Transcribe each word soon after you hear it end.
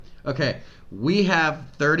Okay, we have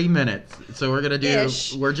 30 minutes, so we're gonna do.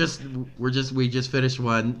 Ish. We just finished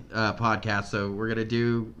one podcast, so we're gonna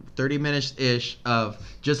do 30 minutes ish of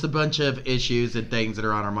just a bunch of issues and things that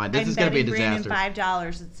are on our mind. This is gonna be a disaster. Brandon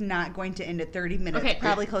 $5. It's not going to end at 30 minutes. Okay.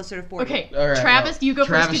 Probably closer to 40. Okay, All right, Travis, you go first.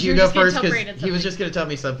 Travis, you you're go just gonna first tell because Brandon he was something. just gonna tell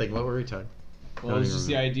me something. What were we talking? Well, it's just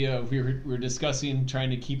the idea of we were discussing trying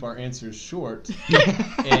to keep our answers short.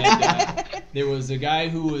 There was a guy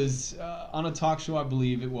who was on a talk show, I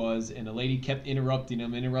believe it was, and a lady kept interrupting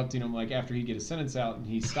him like after he'd get a sentence out, and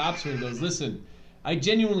he stops her and goes, "Listen, I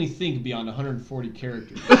genuinely think beyond 140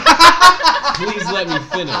 characters. Please let me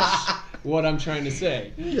finish what I'm trying to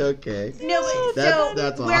say." Okay. No,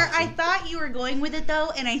 That's where awesome. I thought you were going with it though,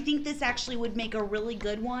 and I think this actually would make a really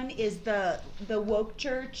good one, is the woke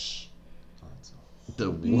church The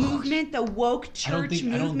what? movement, the woke church I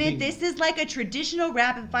don't movement. think- This is like a traditional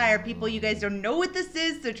rapid fire. People, you guys don't know what this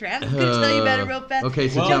is, so Travis is going to tell you about it real fast. Okay,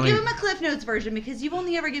 so Well- tell Don't me. give him a Cliff Notes version, because you've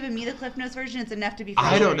only ever given me the Cliff Notes version. It's enough to be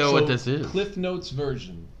I don't frustrating. know what this is. Cliff Notes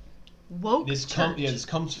version. Woke This church.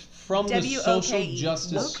 comes from the W-O-K-E. social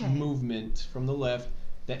justice Okay. movement from the left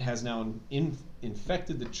that has now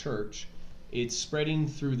infected the church. It's spreading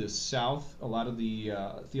through the South. A lot of the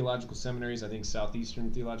theological seminaries, I think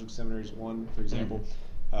Southeastern Theological Seminary is one, for example.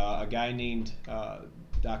 A guy named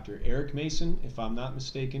Dr. Eric Mason, if I'm not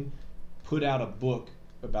mistaken, put out a book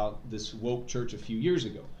about this woke church a few years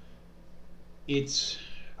ago. It's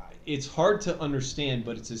hard to understand,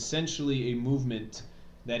 but it's essentially a movement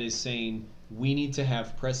that is saying we need to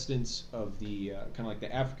have precedence of the kind of like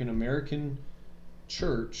the African American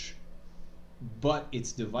church, but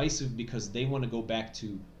it's divisive because they want to go back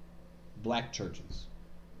to black churches.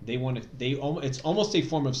 It's almost a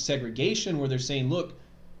form of segregation where they're saying, look,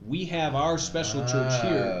 we have our special church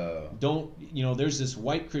here. There's this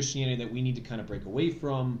white Christianity that we need to kind of break away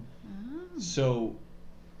from. So,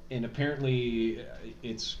 and apparently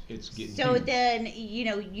it's getting So huge. then,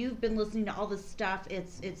 you've been listening to all this stuff.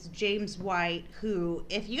 It's James White, who,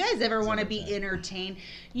 if you guys ever want to be entertained,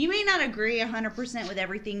 you may not agree 100% with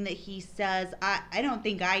everything that he says. I don't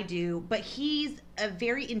think I do, but he's a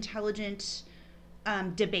very intelligent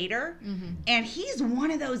debater, and he's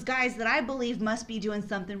one of those guys that I believe must be doing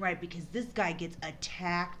something right, because this guy gets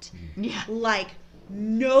attacked like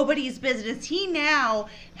nobody's business. He now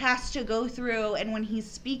has to go through, and when he's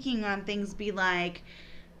speaking on things, be like,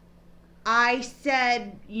 I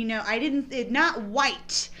said, I didn't, not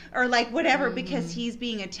white, or like whatever, because he's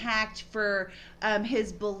being attacked for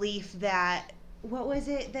his belief that, what was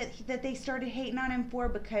it that they started hating on him for?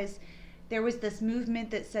 Because there was this movement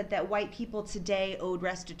that said that white people today owed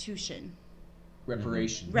restitution.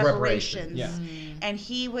 Reparations. Reparations. Yeah. And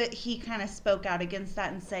he kind of spoke out against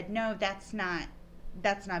that and said, no, that's not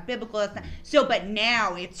biblical. That's not. So, but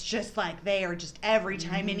now it's just like they are just, every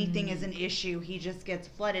time anything is an issue, he just gets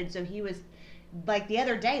flooded. So he was like the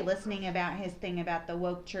other day listening about his thing about the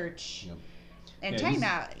woke church. Yep. And Yeah, talking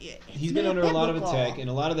about He's been under a lot of attack, and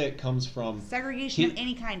a lot of that comes from segregation of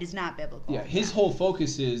any kind is not biblical. Yeah, his whole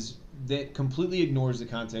focus is that completely ignores the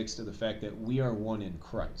context of the fact that we are one in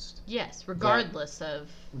Christ. Yes, regardless of...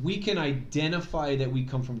 We can identify that we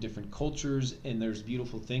come from different cultures, and there's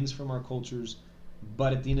beautiful things from our cultures,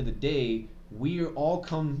 but at the end of the day, we are all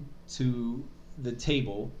come to the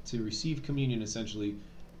table to receive communion, essentially,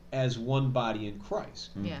 as one body in Christ.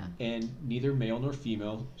 Yeah. And neither male nor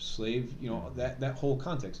female, slave, that whole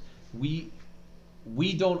context. We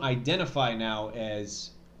don't identify now as,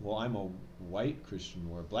 well, I'm a white Christian,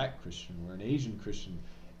 or a black Christian, or an Asian Christian.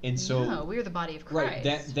 And so No, we're the body of Christ.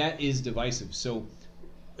 right, that is divisive. So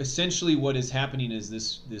essentially what is happening is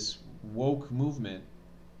this woke movement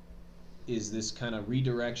is this kind of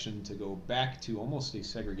redirection to go back to almost a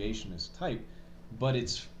segregationist type, but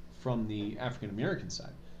it's from the African American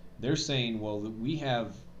side. They're saying, well, we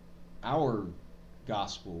have our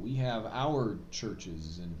gospel, we have our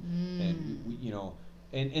churches, and we,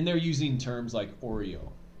 and they're using terms like Oreo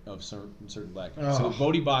of certain black people. So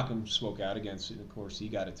Bodie Bacham spoke out against it, and of course he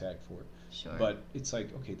got attacked for it. Sure. But it's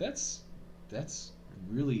like, okay, that's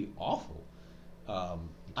really awful.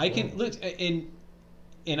 I can look,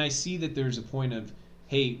 and I see that there's a point of,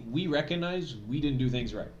 hey, we recognize we didn't do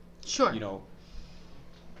things right. Sure.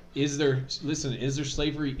 Is there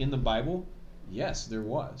slavery in the Bible? Yes, there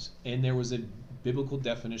was. And there was a biblical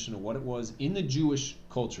definition of what it was in the Jewish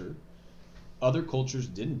culture. Other cultures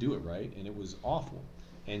didn't do it right, and it was awful.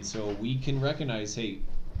 And so we can recognize, hey,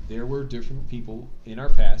 there were different people in our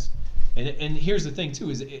past. And here's the thing, too,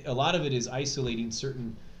 is a lot of it is isolating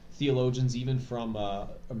certain theologians, even from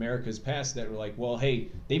America's past, that were like, well, hey,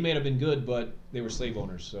 they may have been good, but they were slave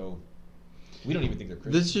owners, so... We don't even think they're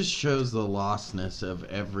Christians. This just shows the lostness of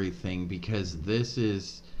everything, because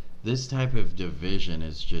this type of division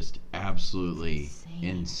is just absolutely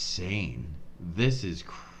insane. This is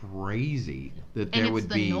crazy that there would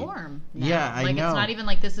be. And it's the norm now. Yeah, I know. It's not even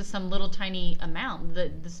like this is some little tiny amount.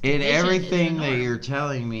 This in everything is the that norm. you're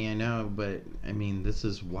telling me, I know, but I mean, this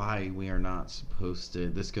is why we are not supposed to.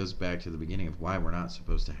 This goes back to the beginning of why we're not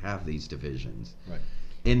supposed to have these divisions. Right.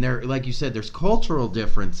 And there, like you said, there's cultural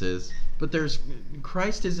differences, but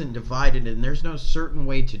Christ isn't divided, and there's no certain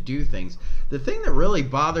way to do things. The thing that really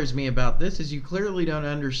bothers me about this is you clearly don't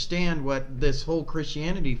understand what this whole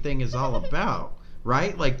Christianity thing is all about,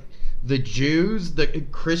 right? Like the Jews, the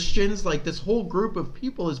Christians, like this whole group of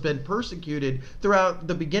people has been persecuted throughout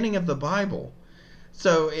the beginning of the Bible.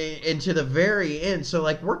 So, and to the very end, so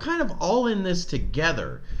like we're kind of all in this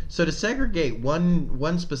together. So to segregate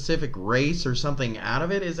one specific race or something out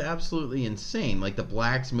of it is absolutely insane. Like the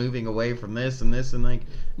blacks moving away from this and this, and like,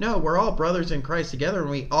 no, we're all brothers in Christ together, and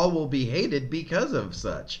we all will be hated because of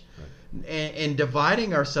such. Right. And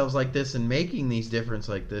dividing ourselves like this and making these differences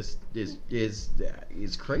like this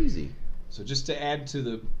is crazy. So just to add to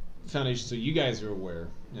the foundation, so you guys are aware,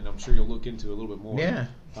 and I'm sure you'll look into it a little bit more. Yeah.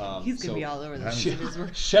 He's gonna be all over this.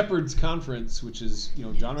 Shepherd's Conference, which is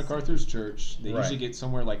John MacArthur's church, they usually get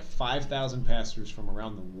somewhere like 5,000 pastors from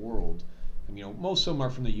around the world. And, most of them are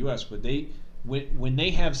from the U.S., but when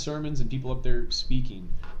they have sermons and people up there speaking,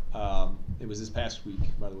 it was this past week,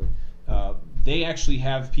 by the way, they actually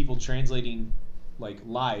have people translating like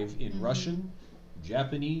live in Russian,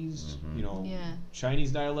 Japanese,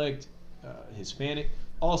 Chinese dialect, Hispanic,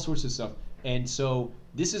 all sorts of stuff. And so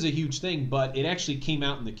this is a huge thing, but it actually came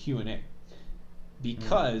out in the Q&A.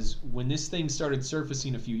 Because when this thing started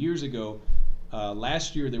surfacing a few years ago,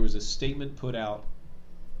 last year there was a statement put out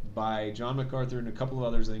by John MacArthur and a couple of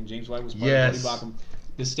others. I think James White was part of it, Buddy Baucham.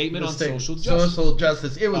 The statement on social justice. Social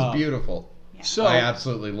justice. It was beautiful. Yeah. So, I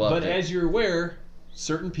absolutely loved it. But as you're aware,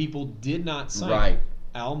 certain people did not sign it. Right.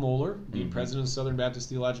 Al Mohler, being president of Southern Baptist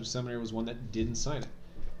Theological Seminary, was one that didn't sign it.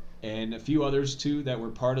 And a few others too that were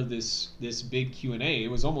part of this big Q&A.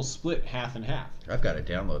 It was almost split half and half. I've got it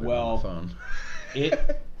downloaded on my phone.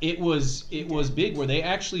 it was big, where they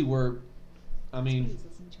actually were,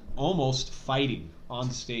 almost fighting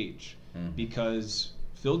on stage because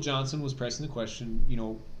Phil Johnson was pressing the question,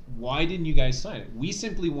 why didn't you guys sign it? We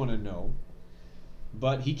simply want to know.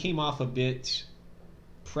 But he came off a bit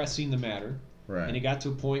pressing the matter. Right. And it got to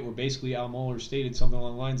a point where basically Al Mohler stated something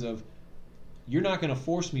along the lines of, you're not going to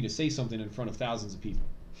force me to say something in front of thousands of people.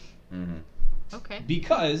 Mm-hmm. Okay.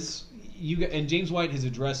 Because and James White has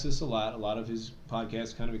addressed this a lot of his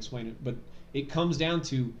podcasts kind of explain it, but it comes down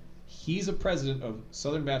to he's a president of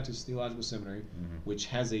Southern Baptist Theological Seminary, which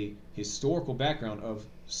has a historical background of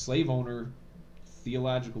slave owner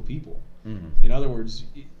theological people. In other words,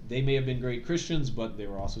 they may have been great Christians, but they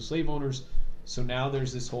were also slave owners. So now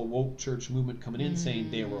there's this whole woke church movement coming in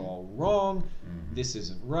saying they were all wrong, this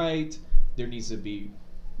isn't right. There needs to be,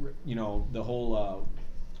 the whole,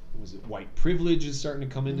 white privilege is starting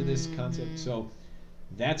to come into this concept. So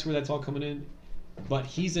that's where that's all coming in. But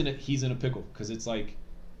he's in a pickle because it's like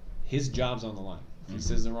his job's on the line. If he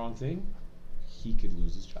says the wrong thing, he could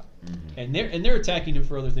lose his job. And they're attacking him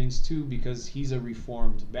for other things too because he's a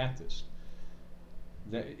Reformed Baptist.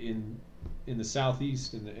 That in the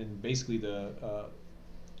Southeast and basically the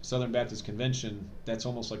Southern Baptist Convention, that's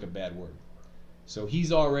almost like a bad word. So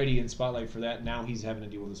he's already in spotlight for that. Now he's having to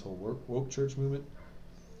deal with this whole woke church movement.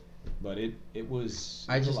 But it was.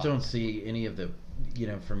 I just don't see any of the,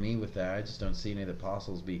 for me with that, I just don't see any of the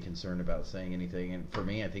apostles be concerned about saying anything. And for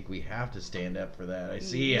me, I think we have to stand up for that. I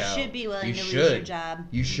see how you should be willing to lose your job.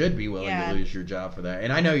 You should be willing to lose your job for that.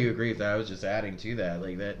 And I know you agree with that. I was just adding to that.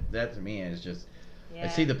 Like that to me is just. Yeah. I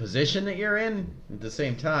see the position that you're in. At the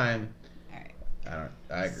same time, all right.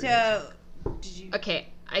 I agree. So, did you? Okay,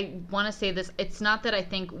 I want to say this. It's not that I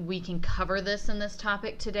think we can cover this in this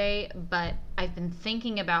topic today, but I've been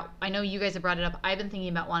thinking about. I know you guys have brought it up. I've been thinking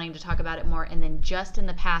about wanting to talk about it more. And then just in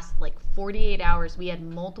the past, 48 hours, we had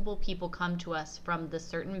multiple people come to us from this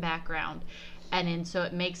certain background. And so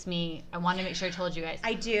it makes me. I want to make sure I told you guys.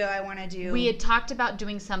 I do. I want to do. We had talked about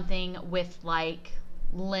doing something with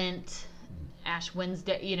Lent. Ash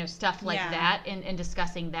Wednesday, stuff like that, and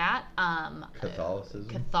discussing that.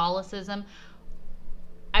 Catholicism.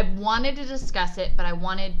 I wanted to discuss it, but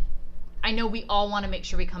I know we all want to make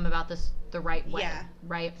sure we come about this the right way,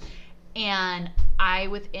 right? And I,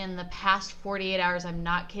 within the past 48 hours, I'm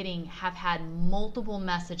not kidding, have had multiple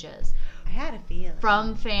messages I had a feeling.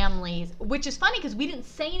 from families, which is funny because we didn't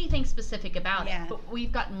say anything specific about Yeah. it, but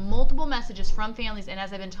we've gotten multiple messages from families, and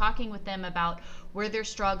as I've been talking with them about where they're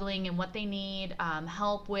struggling and what they need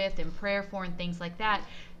help with and prayer for and things like that,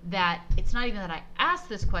 that it's not even that I asked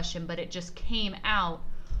this question, but it just came out.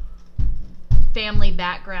 Family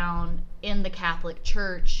background in the Catholic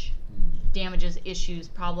Church damages, issues,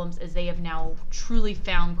 problems, as they have now truly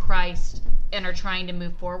found Christ and are trying to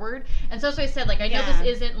move forward. And so that's why I said, like, I know Yeah.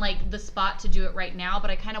 this isn't like the spot to do it right now, but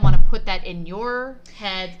I kind of want to put that in your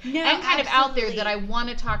head No, and kind of out there absolutely. that I want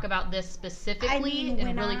to talk about this specifically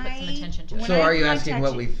and really put some attention to it. when So I are you asking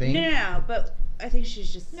what contacted- we think? No, but I think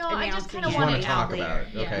she's just No, I just announcing kinda it Just want wanna to talk out about it.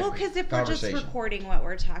 Yeah. Okay. Well, because if we're just Conversation. recording what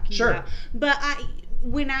we're talking Sure. about. But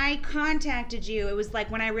when I contacted you, it was like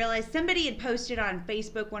when I realized somebody had posted on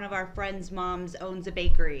Facebook, one of our friends' moms owns a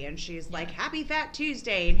bakery, and she's like, Happy Fat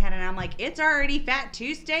Tuesday. And I'm like, it's already Fat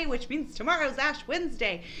Tuesday, which means tomorrow's Ash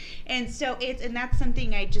Wednesday. And so and that's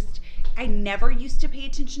something I never used to pay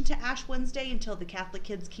attention to Ash Wednesday until the Catholic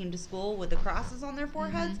kids came to school with the crosses on their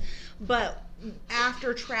foreheads. But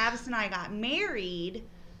after Travis and I got married,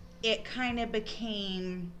 it kind of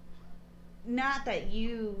became, not that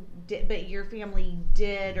you did, but your family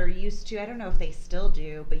did or used to. I don't know if they still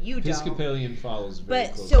do, but you don't. Episcopalian follows very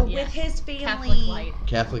But closely. so Yeah. with his family, Catholic light.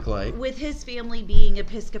 Catholic light. with his family being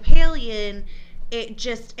Episcopalian, it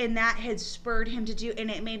just, and that had spurred him to do,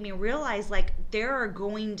 and it made me realize, like, there are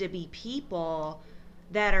going to be people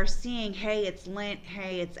that are seeing, hey, it's Lent,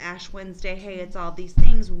 hey, it's Ash Wednesday, hey, it's all these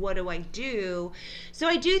things, what do I do? So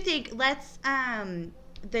I do think let's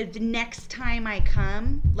the next time I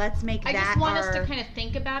come, let's make I that just want us our, to kind of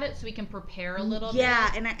think about it so we can prepare a little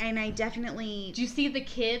yeah, bit. and I definitely, Do you see the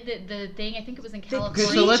kid, the thing? I think it was in The California.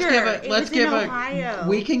 Okay, so let's Teacher, give it a let's was in give Ohio a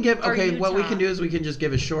we can give or okay what we Utah. can do is we can just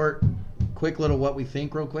give a short quick little what we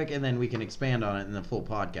think real quick and then we can expand on it in the full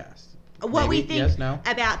podcast. what we Maybe? think Yes, no?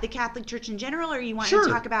 about the Catholic Church in general, or you want Sure.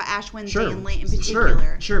 to talk about Ash Wednesday Sure. and Lent in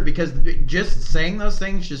particular? Sure, because just saying those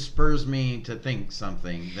things just spurs me to think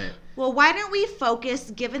something that Well, why don't we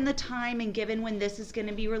focus, given the time and given when this is going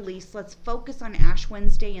to be released, let's focus on Ash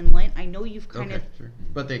Wednesday and Lent. I know you've kind of sure.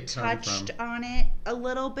 But they come touched from on it a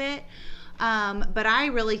little bit. But I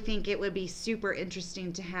really think it would be super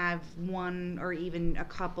interesting to have one or even a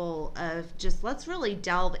couple of just, let's really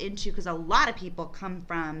delve into, because a lot of people come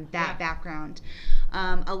from that Yeah. background.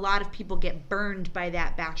 A lot of people get burned by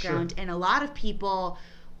that background, and a lot of people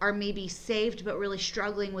are maybe saved but really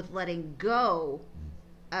struggling with letting go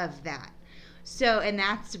of that. So, and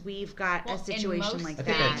we've got Well, a and situation most like I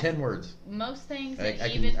think I had that. 10 words. Most things I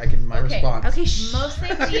that can even my okay. response. Okay, Most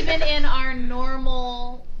things even in our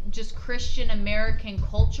normal just Christian American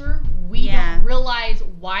culture, we Yeah. don't realize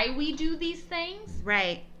why we do these things.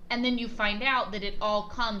 Right. And then you find out that it all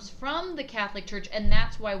comes from the Catholic Church, and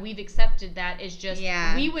that's why we've accepted that as just,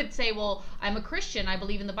 Yeah. we would say, well, I'm a Christian, I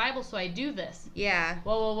believe in the Bible, so I do this. Yeah.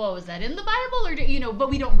 Whoa, is that in the Bible? Or, but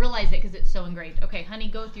we don't realize it because it's so ingrained. Okay, honey,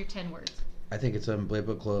 go with your 10 words. I think it's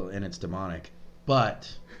unbiblical and it's demonic. But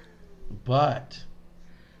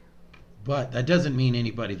that doesn't mean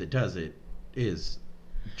anybody that does it is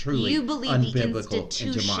truly You believe the unbiblical and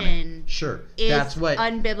institution demonic. Sure. is That's what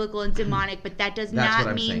unbiblical and demonic, but that does That's what not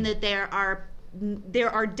I'm mean saying. that there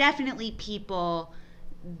are definitely people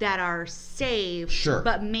that are saved, Sure.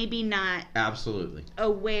 but maybe not absolutely.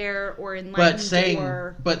 aware or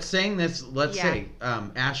enlightened. But saying this, let's Yeah. say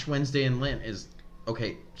Ash Wednesday and Lent is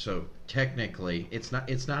okay. So technically, it's not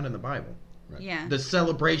in the Bible. yeah, The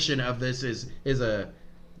celebration of this is a,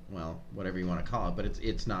 well, whatever you want to call it, but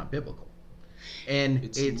it's not biblical, and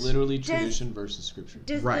it's literally tradition Does- versus scripture.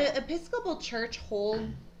 does right. the Episcopal Church hold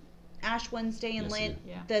Ash Wednesday and Yes, they Lent do.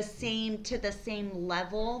 Yeah. the same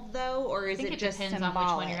level though, or I is think it it just depends symbolic?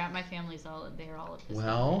 on which one you're at. My family's they're all Episcopal.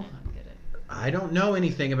 Well, I'm good at- I don't know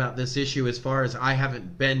anything about this issue as far as I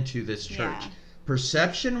haven't been to this church. Yeah.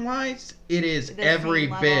 Perception wise, it is The every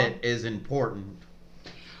same bit level. as important.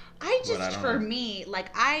 I But I just, don't for know. me,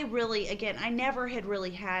 like, I really, again, I never paid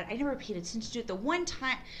attention to it. The one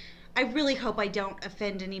time, I really hope I don't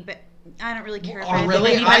offend anybody. I don't really care if I Oh, offend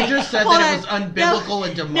really? anybody. I just said Hold that it was on. unbiblical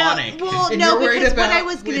and demonic. No, well, And no, you're worried because what about- I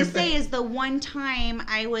was going wait to a say minute. is the one time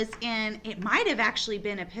I was in, it might have actually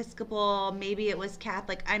been Episcopal, maybe it was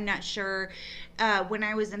Catholic, I'm not sure. When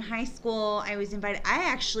I was in high school, I was invited. I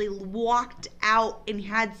actually walked out and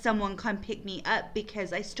had someone come pick me up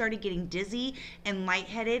because I started getting dizzy and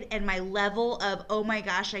lightheaded, and my level of, oh my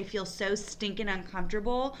gosh, I feel so stinking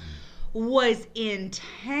uncomfortable was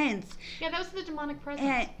intense. Yeah, that was the demonic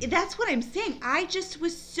presence. And that's what I'm saying. I just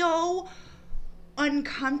was so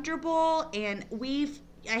uncomfortable, and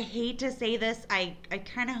I hate to say this, I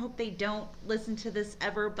kind of hope they don't listen to this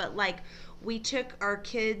ever, but like, we took our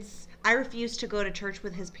kids, I refuse to go to church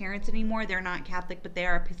with his parents anymore. They're not Catholic, but they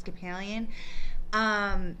are Episcopalian.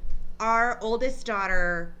 Our oldest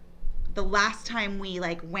daughter, the last time we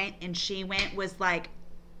like went and she went, was like,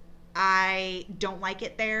 I don't like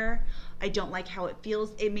it there. I don't like how it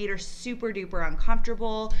feels. It made her super duper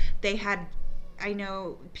uncomfortable. They had, I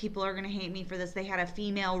know people are going to hate me for this, they had a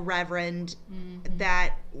female reverend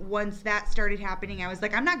that once that started happening, I was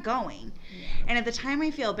like, I'm not going. Yeah. And at the time I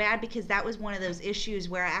feel bad because that was one of those issues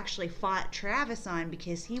where I actually fought Travis on,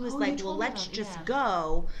 because he was like, well, let's just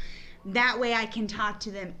go. That way I can talk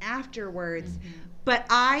to them afterwards. But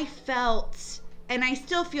I felt, and I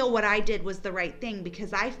still feel what I did was the right thing,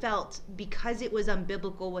 because I felt because it was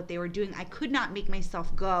unbiblical what they were doing, I could not make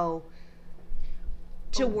myself go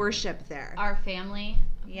to worship there. Our family,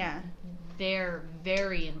 yeah, they're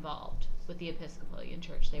very involved with the Episcopalian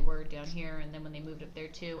Church. They were down here, and then when they moved up there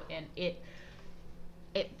too, and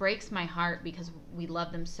it breaks my heart because we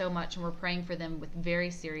love them so much, and we're praying for them with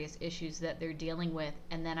very serious issues that they're dealing with,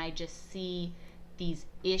 and then I just see these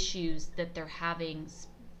issues that they're having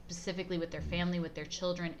specifically with their family, with their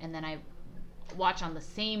children, and then I watch on the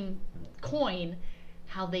same coin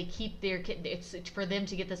how they keep their kid. It's for them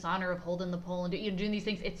to get this honor of holding the pole and doing these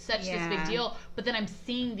things. It's such this big deal. But then I'm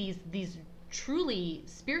seeing these truly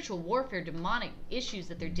spiritual warfare, demonic issues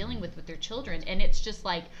that they're dealing with their children, and it's just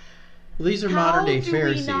like, well, these are modern day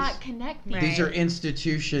Pharisees. How do we not connect these? These are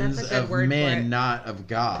institutions of men, not of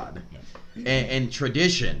God, and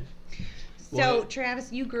tradition. So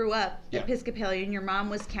Travis, you grew up Episcopalian. Your mom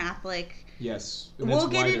was Catholic. Yes. We'll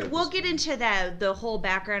get into the whole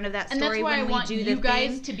background of that story, and that's why when I want we do you the guys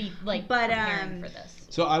thing. to be like preparing for this.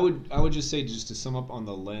 So I would just say, just to sum up on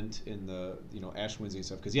the Lent and the Ash Wednesday and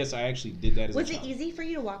stuff, because yes, I actually did that as a child. Was it easy for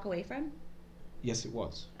you to walk away from? Yes, it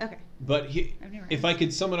was. Okay. But if I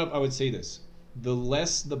could sum it up, I would say this: the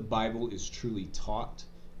less the Bible is truly taught,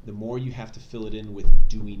 the more you have to fill it in with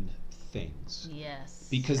doing things. Yes.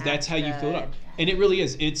 Because that's how you fill it up. And it really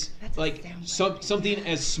is. It's like something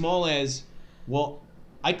as small as, well,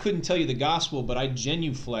 I couldn't tell you the gospel, but I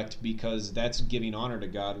genuflect because that's giving honor to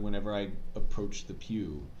God whenever I approach the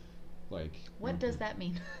pew. Like, what does that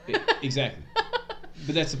mean? Exactly.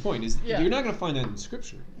 But that's the point, is you're not going to find that in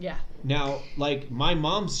Scripture. Yeah. Now, like, my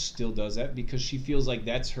mom still does that because she feels like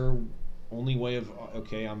that's her only way of,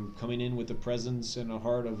 okay, I'm coming in with a presence and a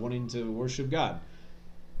heart of wanting to worship God.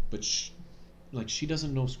 But she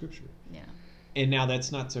doesn't know Scripture. Yeah. And now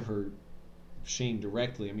that's not to her shame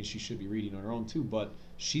directly. I mean, she should be reading on her own too, but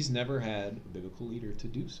she's never had a biblical leader to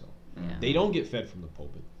do so. Yeah. They don't get fed from the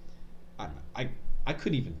pulpit. I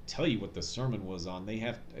couldn't even tell you what the sermon was on.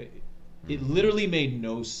 It literally made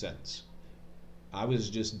no sense. I was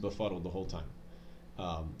just befuddled the whole time.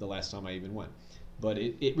 The last time I even went. But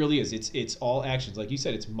it really is. It's all actions. Like you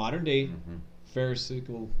said, it's modern day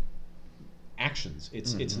Pharisaical actions.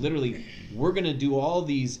 It's literally, we're going to do all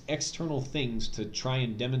these external things to try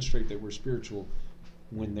and demonstrate that we're spiritual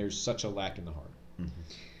when there's such a lack in the heart.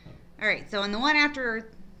 All right, so on the one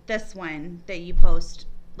after this one that you post,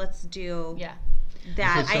 let's do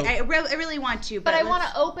that. Okay, so I really want to, but I want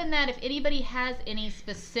to open that if anybody has any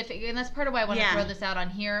specific, and that's part of why I want to throw this out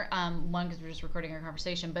on here. One, because we're just recording our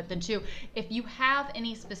conversation, but then two, if you have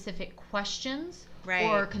any specific questions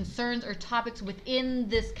or concerns or topics within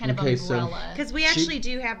this kind of umbrella. Because we actually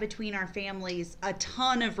do have between our families a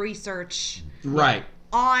ton of research. Right.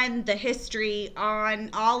 On the history, on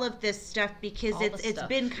all of this stuff, because it's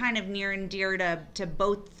been kind of near and dear to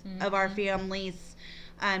both of our families.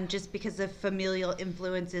 Just because of familial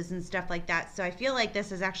influences and stuff like that. So I feel like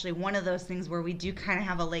this is actually one of those things where we do kind of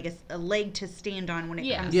have a leg to stand on when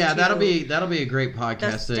it comes to that'll be a great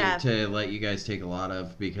podcast to let you guys take a lot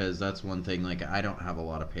of, because that's one thing like I don't have a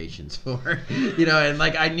lot of patience for. And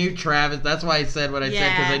like I knew Travis, that's why I said what I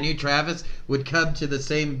said, because I knew Travis would come to the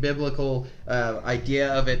same biblical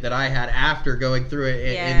idea of it that I had after going through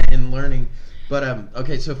it and learning. But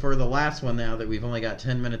okay, so for the last one now that we've only got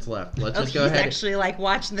 10 minutes left, let's just go ahead. He's actually like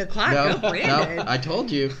watching the clock. No, I told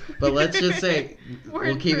you. But let's just say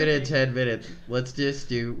we'll keep it at 10 minutes.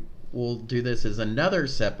 We'll do this as another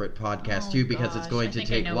separate podcast too, because it's going to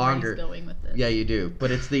take longer. Where he's going with this. Yeah, you do.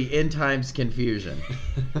 But it's the end times confusion.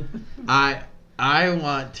 I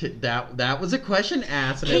want to. That was a question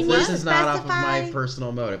asked, and this is not off of my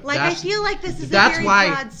personal motive. Like, I feel like this is a very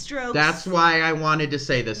broad strokes. That's why I wanted to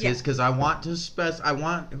say this, is because I want to I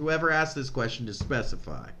want whoever asked this question to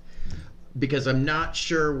specify. Because I'm not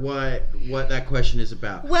sure what that question is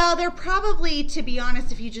about. Well, they're probably, to be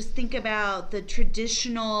honest, if you just think about the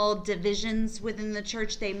traditional divisions within the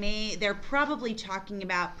church, they're probably talking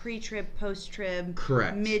about pre-trib, post-trib,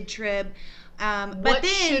 Correct. mid-trib. But What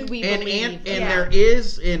then, should we believe? And there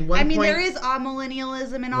is in one point. there is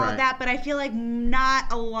amillennialism and all Right. of that, but I feel like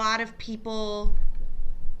not a lot of people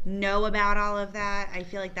know about all of that. I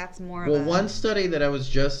feel like that's more of one study that I was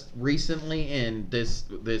just recently in,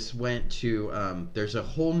 this went to there's a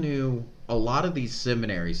lot of these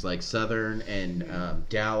seminaries like Southern and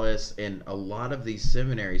Dallas, and a lot of these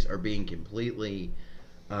seminaries are being completely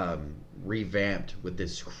revamped with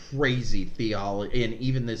this crazy theology and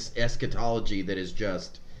even this eschatology that is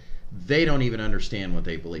just, they don't even understand what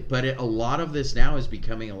they believe. But a lot of this now is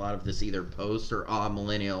becoming a lot of this either post or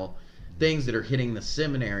millennial things that are hitting the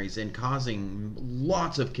seminaries and causing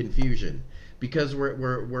lots of confusion, because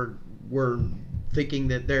we're thinking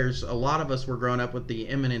that there's a lot of us, we're growing up with the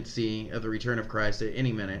imminency of the return of Christ at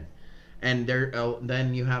any minute, and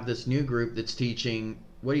then you have this new group that's teaching,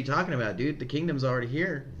 what are you talking about, dude? The kingdom's already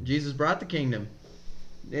here. Jesus brought the kingdom.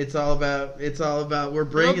 It's all about we're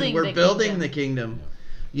building the kingdom.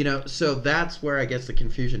 You know, so that's where I guess the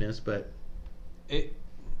confusion is. But I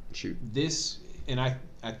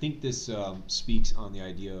think this speaks on the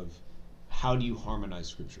idea of how do you harmonize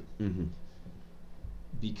Scripture? Mm-hmm.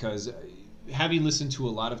 Because having listened to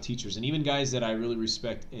a lot of teachers, and even guys that I really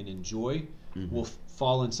respect and enjoy, Mm-hmm. will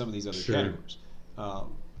fall in some of these other Sure. categories.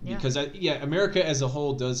 Because America as a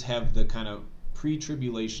whole does have the kind of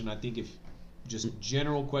pre-tribulation. I think if just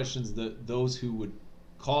general questions, those who would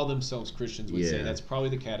call themselves Christians would say Yeah. that's probably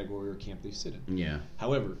the category or camp they sit in. Yeah.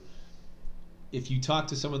 However, if you talk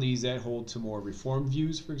to some of these that hold to more reformed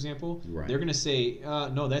views, for example, Right. they're going to say,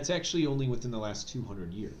 no, that's actually only within the last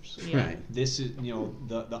 200 years. Yeah. Right. This is,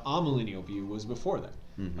 the amillennial view was before that,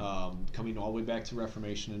 Mm-hmm. coming all the way back to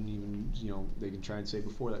Reformation, and even, they can try and say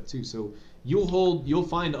before that too. So you'll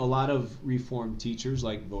find a lot of reformed teachers,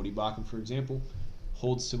 like Voddie Baucham, for example,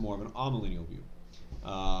 holds to more of an amillennial view.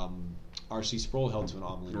 R.C. Sproul held to an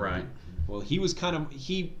amillennial Right. view. Well, he was kind of,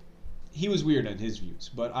 he was weird on his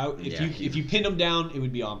views, but if you pinned him down, it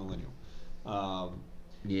would be amillennial.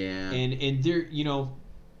 Yeah. And there,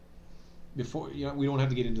 before, we don't have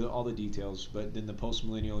to get into all the details, but then the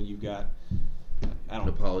post-millennial, you've got, I don't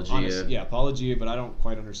Apologia. Apologia, but I don't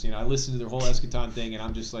quite understand. I listened to their whole eschaton thing, and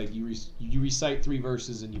I'm just like, you recite 3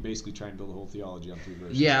 verses, and you basically try and build a whole theology on 3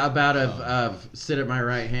 verses. Yeah, of sit at my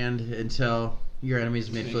right hand until your enemies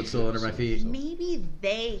made footstool under my feet. maybe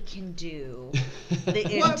they can do the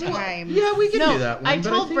end time. Yeah, we can No, do that one. I but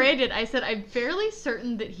told think- Brandon, I said, I'm fairly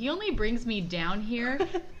certain that he only brings me down here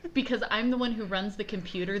because I'm the one who runs the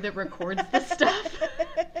computer that records the stuff.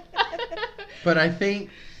 But I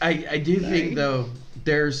think I do think though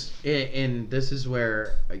there's, and this is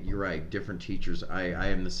where you're right, different teachers, I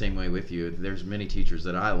am the same way with you. There's many teachers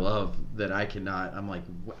that I love that I cannot, I'm like,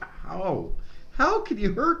 how could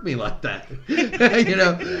you hurt me like that?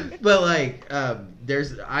 But like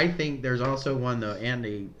I think there's also one though,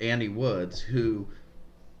 Andy Woods, who,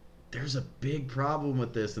 there's a big problem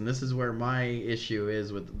with this, and this is where my issue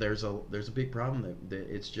is with, there's a big problem that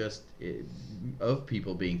it's just of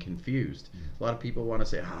people being confused. A lot of people want to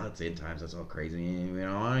say, it's end times, that's all crazy, I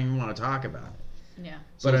don't even want to talk about it. Yeah.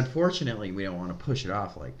 But unfortunately, we don't want to push it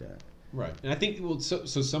off like that. Right. And I think, so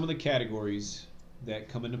some of the categories that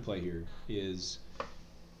come into play here is,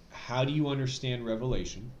 how do you understand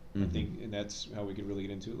Revelation? I think, and that's how we could really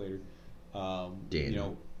get into it later.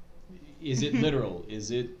 Daniel. Is it literal?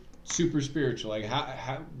 Is it super spiritual? Like,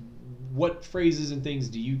 how what phrases and things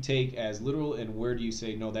do you take as literal, and where do you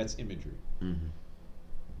say, no, that's imagery? And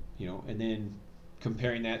then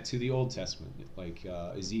comparing that to the Old Testament, like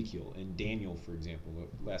Ezekiel and Daniel, for example.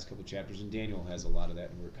 The last couple of chapters in Daniel has a lot of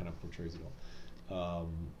that, and where it kind of portrays it all.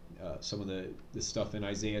 Some of the stuff in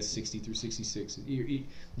Isaiah 60 through 66.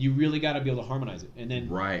 You really got to be able to harmonize it. And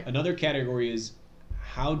then another category is,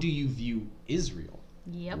 how do you view Israel?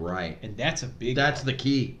 Yep. Right. And that's a big That's one. the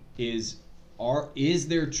key. Is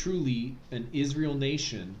there truly an Israel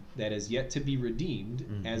nation that is yet to be redeemed,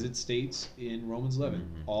 as it states in Romans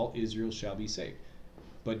 11? All Israel shall be saved.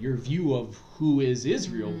 But your view of who is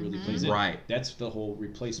Israel really plays in. Right. That's the whole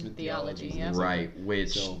replacement theology. Yeah. Right.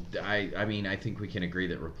 Which I think we can agree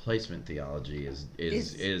that replacement theology is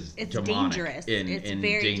It's demonic. dangerous. It's and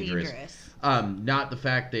very dangerous. Not the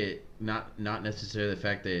fact that not necessarily the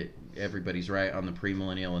fact that everybody's right on the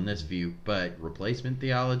premillennial in this view, but replacement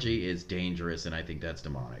theology is dangerous, and I think that's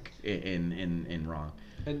demonic and wrong.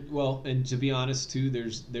 And to be honest too,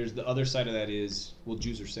 there's the other side of that is,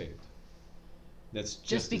 Jews are saved. That's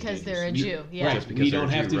Just as because dangerous. they're a Jew, yeah. Right. Just because We they're don't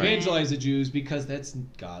a have Jew, to right. evangelize the Jews because that's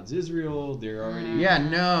God's Israel. They're already. Yeah,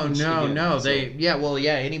 no. Which again,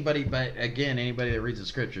 Anybody that reads the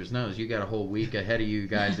scriptures knows you got a whole week ahead of you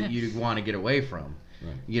guys that you want to get away from.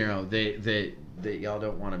 Right. You know, that y'all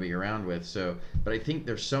don't want to be around with. So, but I think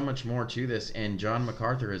there's so much more to this, and John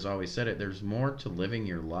MacArthur has always said it. There's more to living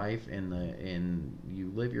your life, and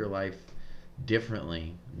you live your life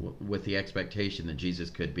differently with the expectation that Jesus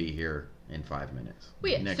could be here in 5 minutes.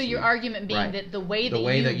 Well, yeah, next so your week. argument being Right. that the way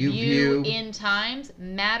that you view end times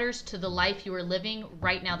matters to the life you are living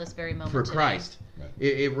right now, this very moment. For today. Christ. Right.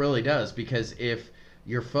 It really does, because if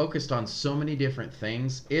you're focused on so many different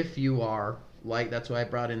things, if you are like, that's why I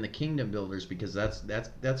brought in the kingdom builders, because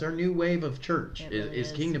that's our new wave of church It really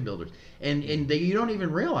is is. kingdom builders, and you don't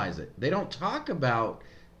even realize it. They don't talk about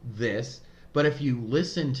this, but if you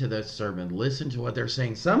listen to the sermon, listen to what they're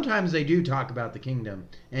saying. Sometimes they do talk about the kingdom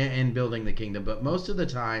and building the kingdom, but most of the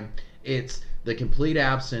time it's the complete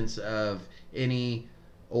absence of any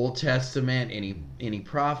Old Testament, any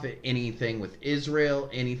prophet, anything with Israel,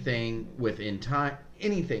 anything with end time,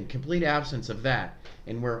 anything, complete absence of that.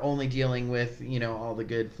 And we're only dealing with, all the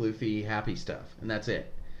good, floofy, happy stuff, and that's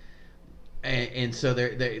it. And so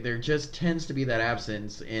there just tends to be that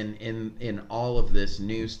absence in all of this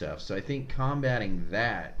new stuff. So I think combating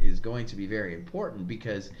that is going to be very important,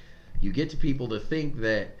 because you get to people to think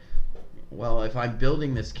that, well, if I'm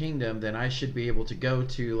building this kingdom, then I should be able to go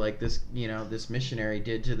to, like, this, this missionary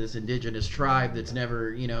did to this indigenous tribe that's never,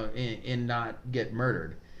 and not get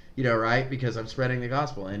murdered. Right? Because I'm spreading the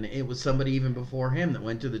gospel, and it was somebody even before him that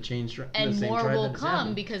went to the same tribe. And more will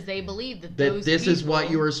come because they believe that those this people... is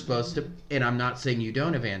what you were supposed to. And I'm not saying you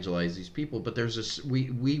don't evangelize these people, but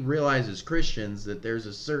we realize as Christians that there's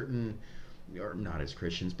a certain, or not as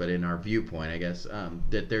Christians, but in our viewpoint, I guess,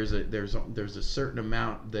 that there's a certain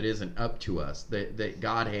amount that isn't up to us that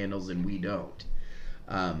God handles and we don't.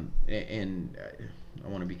 And I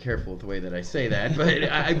want to be careful with the way that I say that,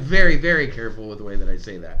 but I'm very, very careful with the way that I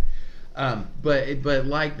say that. But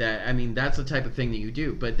like that, I mean, that's the type of thing that you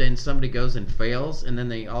do. But then somebody goes and fails, and then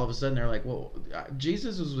they all of a sudden they're like, well,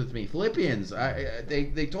 Jesus was with me. Philippians,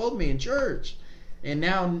 they told me in church, and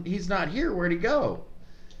now he's not here. Where'd he go?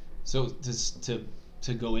 So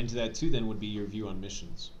to go into that too, then would be your view on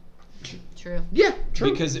missions. True. Yeah, true.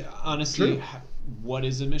 Because honestly, True. What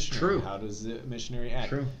is a missionary? True. How does the missionary act?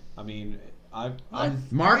 True. I mean, I'm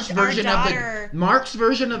Mark's Our version daughter- of Mark's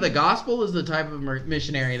version of the gospel is the type of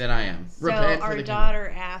missionary that I am. So Repent for our the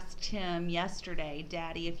daughter asked him yesterday,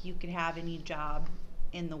 Daddy, if you could have any job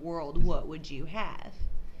in the world, what would you have?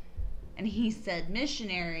 And he said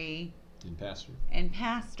missionary in pastor. and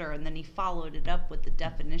pastor, and then he followed it up with the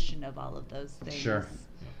definition of all of those things. Sure.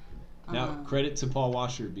 Now, credit to Paul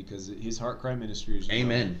Washer, because his Heart Cry ministry is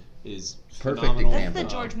Amen. Is Perfect phenomenal. That's example. the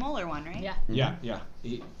George Mueller one, right? Yeah. Yeah.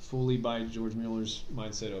 Fully by George Mueller's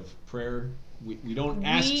mindset of prayer. We don't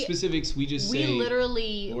ask specifics. We just say, we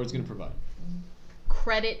literally the Lord's going to provide.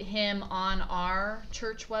 credit him on our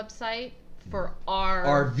church website for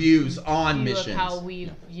our views on view missions. of how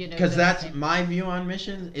we, Because done that's things. my view on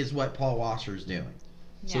missions is what Paul Washer's doing.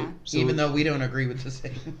 Yeah. So Even though we don't agree with the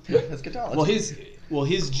same eschatology. Well,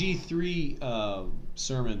 his G3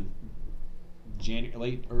 sermon,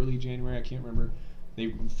 early January, I can't remember.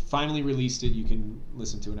 They finally released it. You can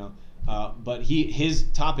listen to it now. But his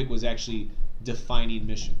topic was actually defining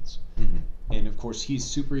missions, and of course he's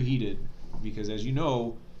super heated because, as you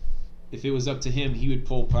know, if it was up to him, he would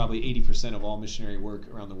pull probably 80% of all missionary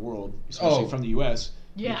work around the world, especially from the U.S.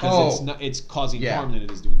 Yeah. Because it's causing Yeah. harm than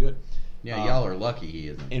it is doing good. Yeah, y'all are lucky he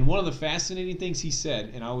isn't. And one of the fascinating things he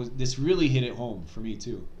said, and this really hit it home for me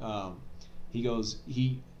too. He goes,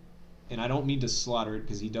 and I don't mean to slaughter it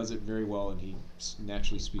because he does it very well and he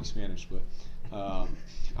naturally speaks Spanish, but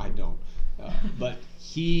I don't. But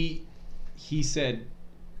he said,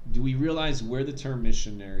 do we realize where the term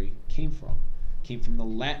missionary came from? It came from the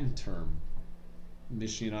Latin term,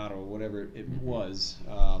 missionario, whatever it was.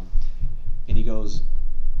 And he goes,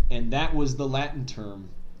 and that was the Latin term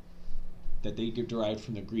that they derived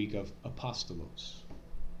from the Greek of apostolos.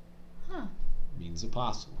 Huh. Means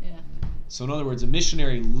apostle. Yeah. So in other words, a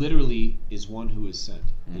missionary literally is one who is sent.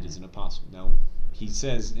 It is an apostle. Now, he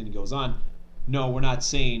says, and he goes on, no, we're not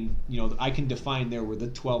saying, I can define there were the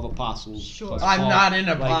 12 apostles. Sure. plus I'm Paul. not an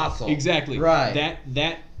Like, apostle. exactly. Right.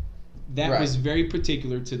 That Right. was very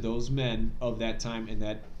particular to those men of that time, and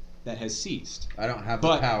that has ceased. I don't have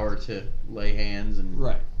But- the power to lay hands and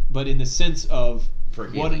Right. But in the sense of For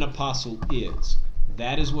what an healing. apostle is,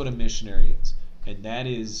 that is what a missionary is. And that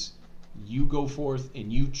is, you go forth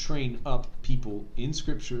and you train up people in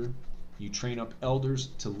Scripture, You train up elders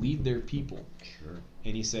to lead their people. Sure.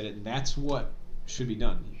 And he said, and that's what should be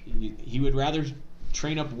done. He would rather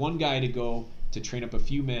train up one guy to go to train up a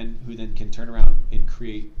few men who then can turn around and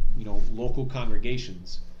create, local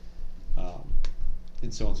congregations,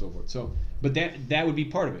 and so on and so forth. So, but that would be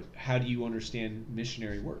part of it. How do you understand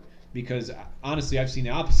missionary work? Because honestly, I've seen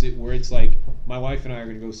the opposite, where it's like my wife and I are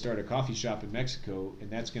going to go start a coffee shop in Mexico,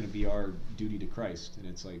 and that's going to be our duty to Christ. And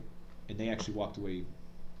it's like, and they actually walked away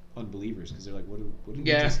unbelievers because they're like, what did we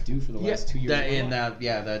just do for the last 2 years? That's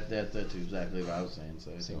exactly what I was saying.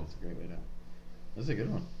 So I think that's a great way to. That's a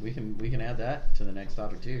good one. We can add that to the next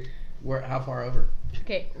topic too. How far over?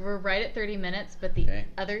 Okay, we're right at 30 minutes, but the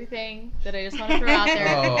other thing that I just want to throw out there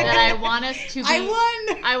that I want us to be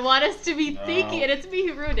I want us to be thinking, and it's me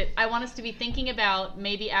who ruined it. I want us to be thinking about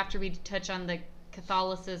maybe after we touch on the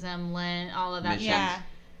Catholicism, Lent, all of that Missions. stuff.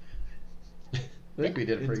 I think we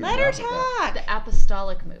did a pretty good Let her job with that. talk. The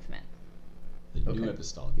apostolic movement. The New Okay.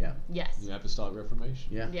 Apostolic. Yeah. Yes. New Apostolic Reformation.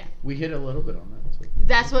 Yeah. Yeah. We hit a little bit on that. So.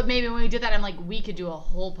 That's what maybe when we did that, I'm like, we could do a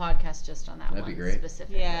whole podcast just on that That'd one be great.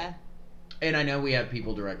 specifically. Yeah. And I know we have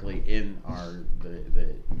people directly in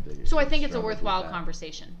the So I think it's a struggles with worthwhile that.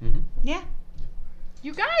 conversation. Mm-hmm. Yeah.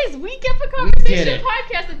 You guys, we kept a conversation it.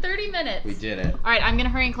 podcast in 30 minutes. We did it. All right, I'm going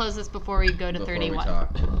to hurry and close this before we go to Before 31. we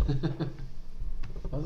talk.